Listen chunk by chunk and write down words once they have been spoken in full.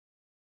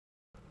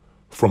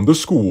From the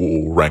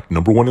school ranked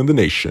 #1 in the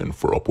nation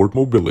for upward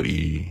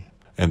mobility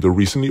and the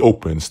recently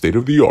opened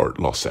state-of-the-art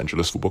Los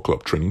Angeles Football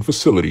Club training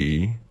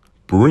facility,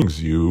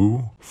 brings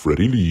you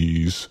Freddie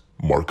Lee's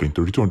Marketing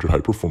 3200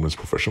 High Performance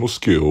Professional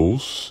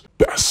Skills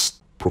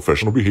Best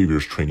Professional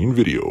Behaviors Training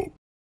Video,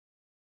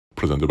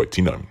 presented by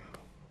T9,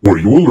 where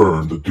you will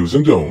learn the do's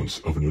and don'ts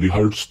of a newly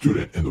hired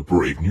student in the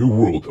brave new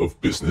world of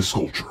business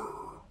culture,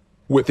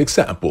 with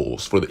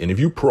examples for the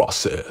interview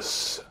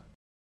process,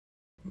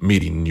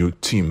 meeting new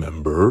team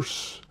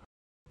members,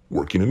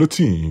 working in a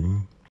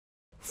team,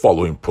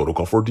 following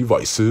protocol for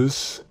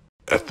devices,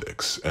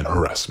 ethics and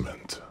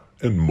harassment,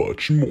 and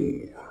much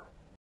more.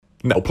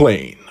 Now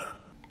playing.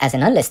 As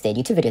an unlisted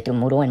YouTube video through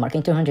Moodle and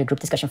Marketing 200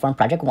 group discussion forum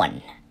project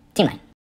 1, Team 9.